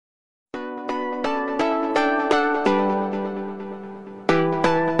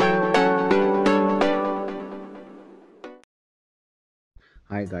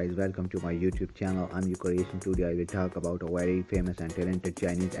Hi guys, welcome to my YouTube channel. I'm your creation. Today I will talk about a very famous and talented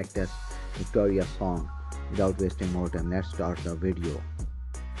Chinese actress Victoria's song. Without wasting more time, let's start the video.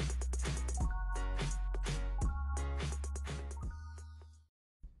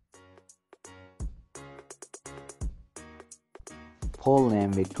 Full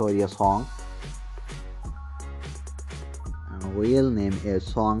name Victoria Song. Real name is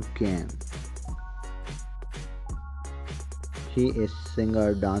Song Qain. She is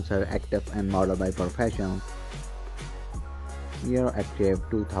singer, dancer, actress and model by profession. Year active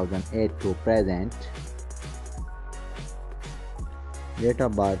 2008 to present. Date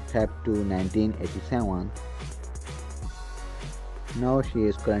of birth Feb 2 1987. Now she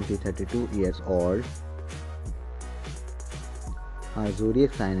is currently 32 years old. Her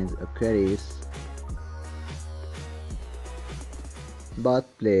zodiac sign is Aquarius.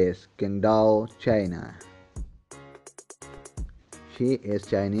 Birthplace Qingdao, China. She is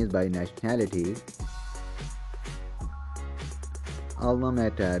Chinese by nationality. Alma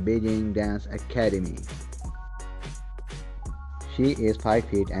mater Beijing Dance Academy. She is 5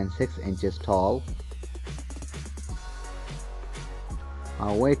 feet and 6 inches tall.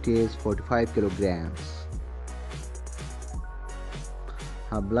 Her weight is 45 kilograms.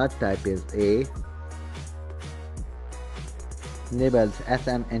 Her blood type is A. Labels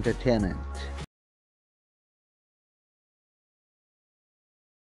SM Entertainment.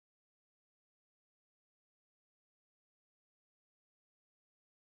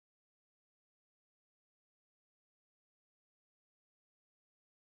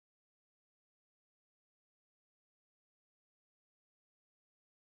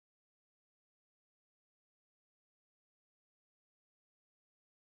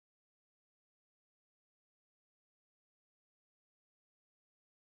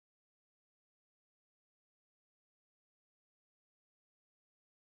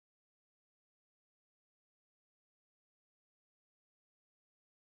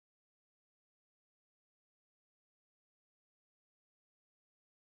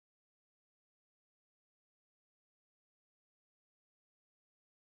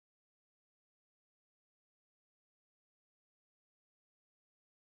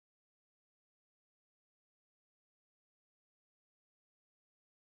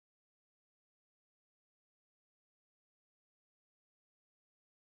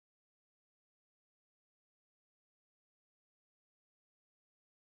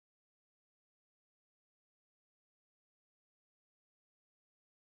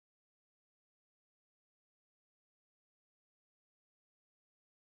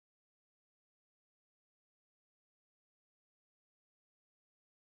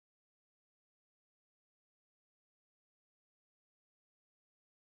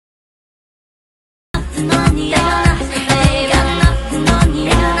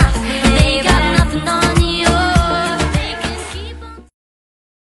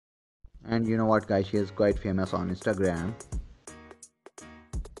 And you know what guys, she is quite famous on Instagram.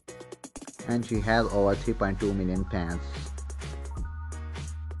 And she has over 3.2 million fans.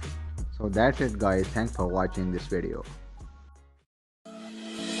 So that's it guys, thanks for watching this video.